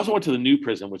 but I also went to the new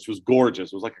prison, which was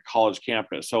gorgeous. It was like a college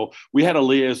campus. So we had a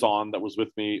liaison that was with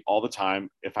me all the time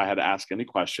if I had to ask any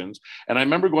questions. And I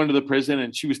remember going to the prison,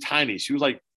 and she was tiny. She was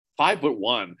like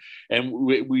 5'1", and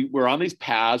we were on these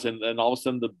paths, and then all of a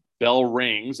sudden the bell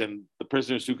rings, and the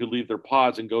prisoners who could leave their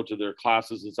pods and go to their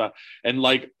classes and stuff. And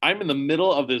like, I'm in the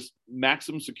middle of this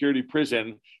maximum security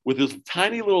prison with this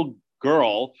tiny little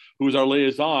girl who was our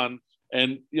liaison,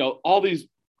 and all these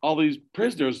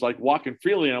prisoners like walking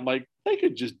freely, and I'm like, they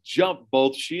could just jump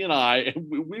both she and I, and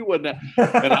we wouldn't.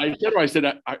 And I said,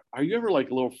 are you ever like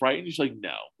a little frightened? She's like,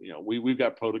 no, we've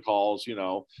got protocols,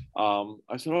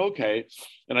 I said, okay.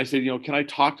 And I said, can I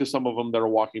talk to some of them that are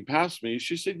walking past me?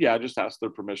 She said, yeah, just ask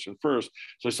their permission first.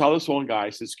 So I saw this one guy. I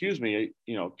said, excuse me,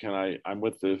 I'm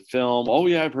with the film. Oh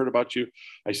yeah, I've heard about you.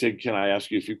 I said, can I ask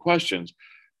you a few questions?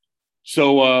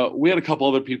 So we had a couple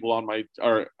other people on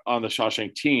the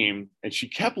SHAWSHANK team, and she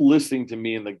kept listening to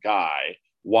me and the guy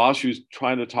while she was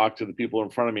trying to talk to the people in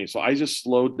front of me. So I just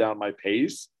slowed down my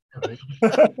pace.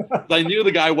 I knew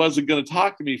the guy wasn't going to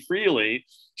talk to me freely.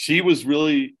 She was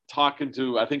really talking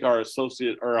to, I think, our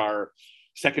associate or our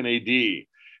second AD.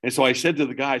 And so I said to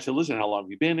the guy, I said, listen, how long have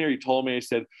you been here? He told me. I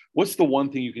said, what's the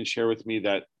one thing you can share with me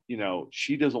that,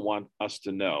 she doesn't want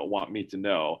me to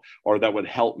know, or that would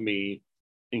help me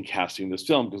in casting this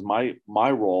film? Because my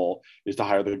role is to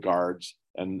hire the guards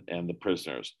and the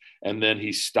prisoners. And then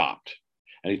he stopped.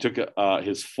 And he took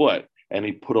his foot and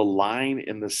he put a line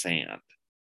in the sand,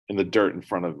 in the dirt in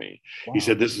front of me. Wow. He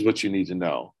said, this is what you need to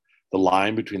know. The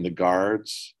line between the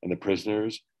guards and the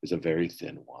prisoners is a very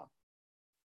thin one.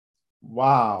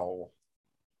 Wow.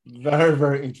 Very,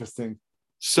 very interesting.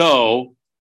 So,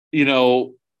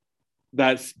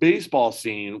 that baseball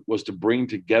scene was to bring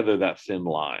together that thin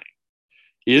line.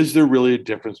 Is there really a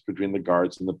difference between the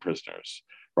guards and the prisoners,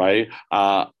 right?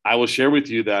 I will share with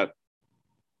you that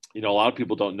a lot of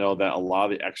people don't know that a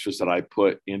lot of the extras that I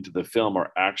put into the film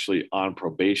are actually on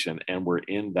probation and were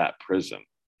in that prison.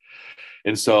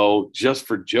 And so just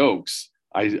for jokes,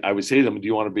 I would say to them, do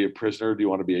you want to be a prisoner? Do you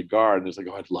want to be a guard? And it's like,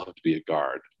 oh, I'd love to be a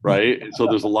guard, right? And so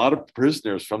there's a lot of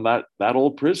prisoners from that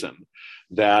old prison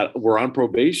that were on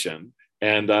probation,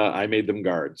 and I made them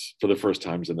guards for the first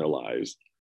times in their lives.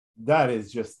 That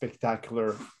is just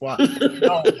spectacular. Wow.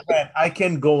 No, man, I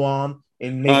can go on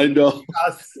and make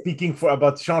us speaking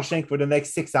about SHAWSHANK for the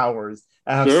next 6 hours.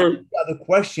 I have so many other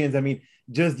questions. I mean,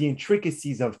 just the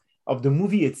intricacies of the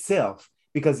movie itself,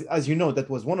 because as you know, that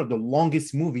was one of the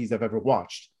longest movies I've ever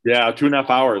watched. Yeah, 2.5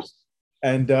 hours.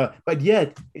 And but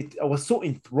yet I was so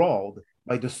enthralled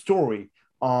by the story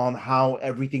on how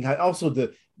everything had, also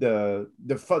the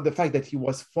fact that he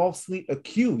was falsely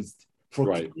accused for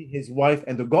killing his wife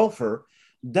and the golfer.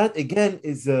 that again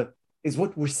is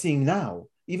what we're seeing now.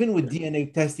 Even with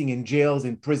DNA testing in jails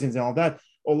and prisons and all that,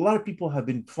 a lot of people have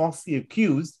been falsely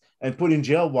accused and put in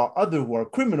jail while other who are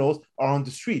criminals are on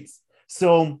the streets.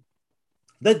 So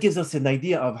that gives us an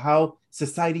idea of how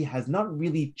society has not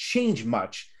really changed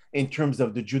much in terms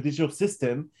of the judicial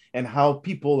system and how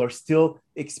people are still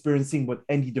experiencing what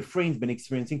Andy Dufresne's been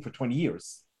experiencing for 20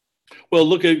 years. Well,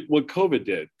 look at what COVID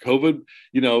did.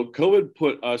 COVID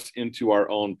put us into our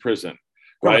own prison,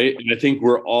 right? And I think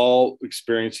we're all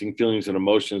experiencing feelings and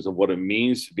emotions of what it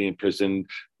means to be in prison,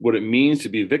 what it means to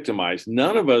be victimized.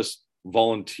 None of us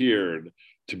volunteered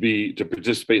to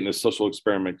participate in this social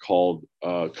experiment called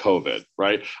COVID,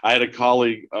 right? I had a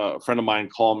colleague, a friend of mine,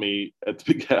 call me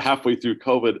halfway through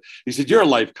COVID. He said, "You're a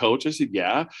life coach." I said,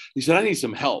 "Yeah." He said, "I need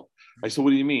some help." I said,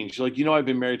 "What do you mean?" She's like, "I've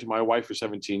been married to my wife for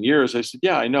 17 years. I said,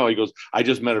 "Yeah, I know." He goes, "I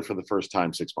just met her for the first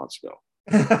time 6 months ago."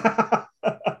 I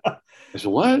said,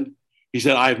 "What?" He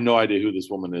said, "I have no idea who this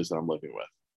woman is that I'm living with."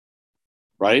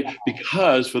 Right?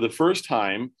 Because for the first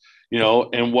time,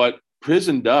 and what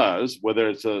prison does, whether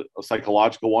it's a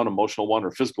psychological one, emotional one, or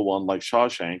physical one like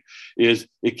Shawshank, is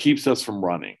it keeps us from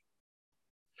running.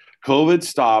 COVID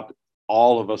stopped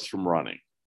all of us from running.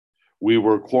 We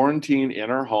were quarantined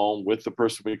in our home with the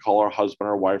person we call our husband,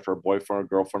 our wife, our boyfriend, our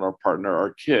girlfriend, our partner,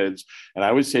 our kids. And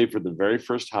I would say for the very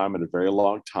first time in a very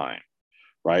long time,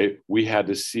 right, we had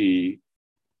to see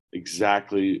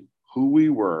exactly who we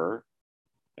were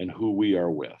and who we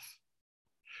are with.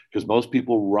 Because most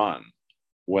people run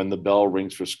when the bell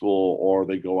rings for school, or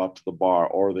they go up to the bar,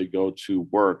 or they go to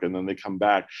work, and then they come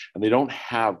back and they don't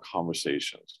have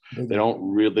conversations.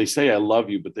 They say "I love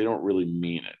you," but they don't really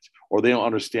mean it, or they don't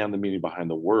understand the meaning behind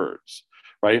the words,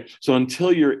 right? So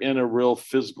until you're in a real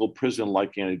physical prison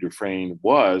like Andy Dufresne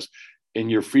was, and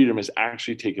your freedom is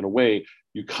actually taken away,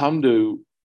 you come to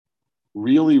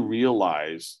really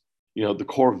realize the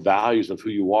core values of who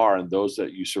you are and those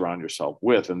that you surround yourself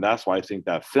with. And that's why I think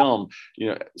that film,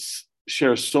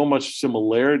 shares so much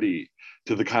similarity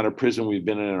to the kind of prison we've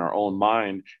been in our own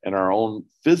mind and our own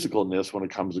physicalness when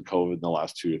it comes to COVID in the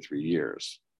last 2 to 3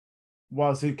 years.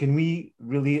 Wow. So can we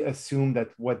really assume that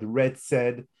what Red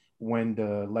said when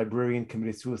the librarian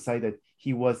committed suicide, that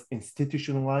he was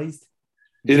institutionalized?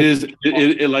 It is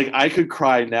like I could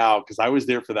cry now because I was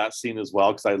there for that scene as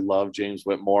well, because I love James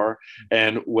Whitmore.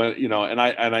 And when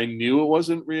and I knew it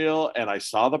wasn't real, and I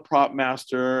saw the prop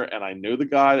master and I knew the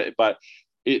guy, but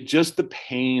it just the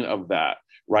pain of that,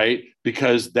 right?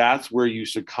 Because that's where you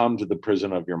succumb to the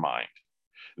prison of your mind.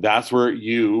 That's where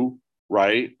you,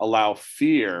 right, allow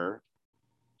fear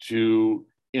to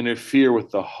interfere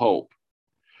with the hope,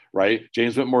 right?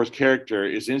 James Whitmore's character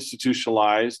is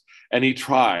institutionalized, and he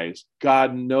tries.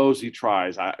 God knows he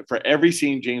tries. For every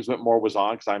scene James Whitmore was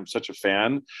on, because I'm such a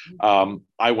fan,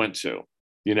 I went to.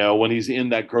 When he's in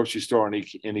that grocery store and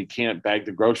he can't bag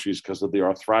the groceries because of the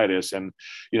arthritis, and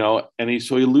so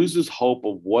he loses hope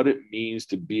of what it means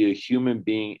to be a human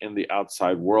being in the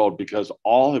outside world, because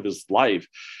all of his life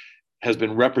has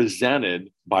been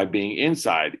represented by being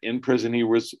inside. In prison, he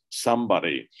was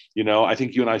somebody. I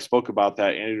think you and I spoke about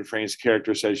that. Andy Dufresne's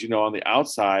character says, on the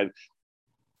outside,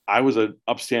 I was an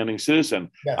upstanding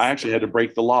citizen. Yes. I actually had to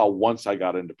break the law once I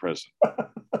got into prison.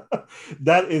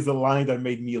 That is a line that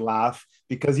made me laugh,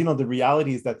 because the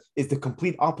reality is that it's the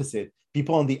complete opposite.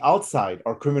 People on the outside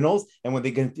are criminals, and when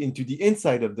they get into the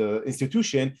inside of the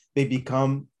institution, they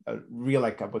become real,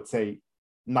 like I would say,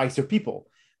 nicer people.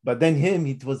 But then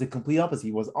it was the complete opposite.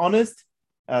 He was honest,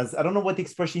 as I don't know what the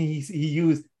expression he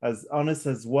used, as honest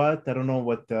as what, I don't know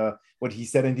what he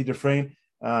said in Andy Dufresne.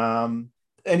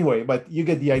 Anyway, but you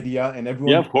get the idea, and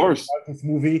everyone, of course, this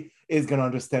movie is going to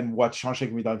understand what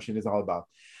Shawshank Redemption is all about.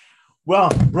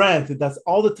 Well, Brent, that's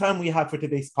all the time we have for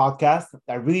today's podcast.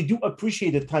 I really do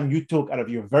appreciate the time you took out of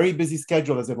your very busy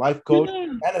schedule as a life coach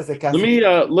and as a casting.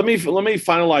 Let me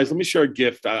finalize. Let me share a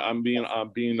gift. I'm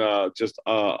having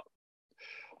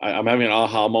an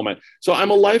aha moment. So I'm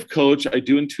a life coach. I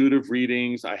do intuitive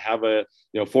readings. I have a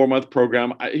 4-month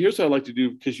program. Here's what I like to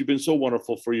do, because you've been so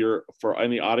wonderful for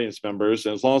any audience members,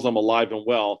 and as long as I'm alive and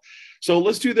well. So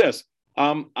let's do this.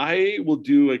 I will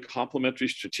do a complimentary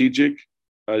strategic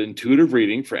intuitive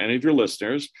reading for any of your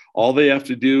listeners. All they have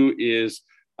to do is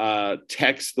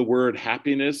text the word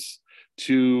happiness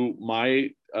to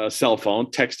my cell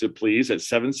phone. Text it, please, at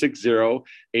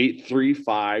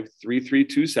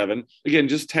 760-835-3327. Again,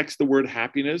 just text the word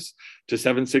happiness to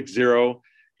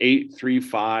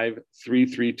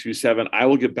 760-835-3327. I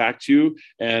will get back to you.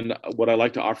 And what I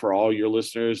like to offer all your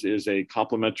listeners is a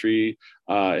complimentary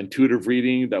intuitive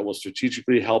reading that will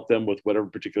strategically help them with whatever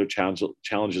particular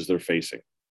challenges they're facing.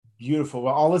 Beautiful.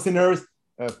 Well, all listeners,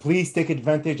 Please take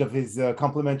advantage of his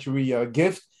complimentary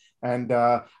gift. And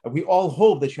we all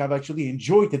hope that you have actually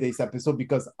enjoyed today's episode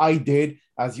because I did.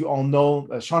 As you all know,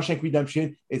 Shawshank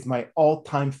Redemption is my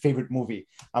all-time favorite movie.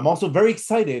 I'm also very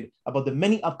excited about the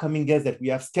many upcoming guests that we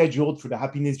have scheduled for the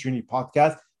Happiness Journey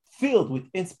podcast, filled with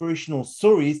inspirational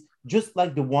stories just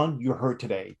like the one you heard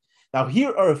today. Now, here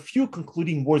are a few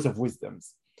concluding words of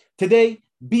wisdoms. Today,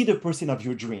 be the person of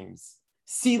your dreams.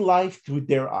 See life through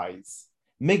their eyes.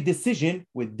 Make decision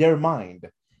with their mind.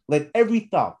 Let every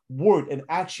thought, word, and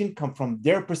action come from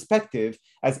their perspective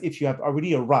as if you have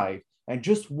already arrived. And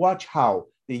just watch how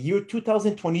the year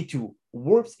 2022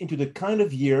 warps into the kind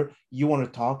of year you want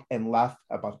to talk and laugh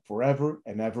about forever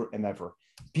and ever and ever.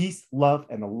 Peace, love,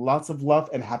 and lots of love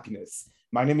and happiness.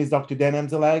 My name is Dr. Dan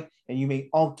Amzalag, and you may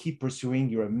all keep pursuing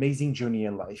your amazing journey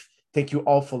in life. Thank you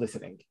all for listening.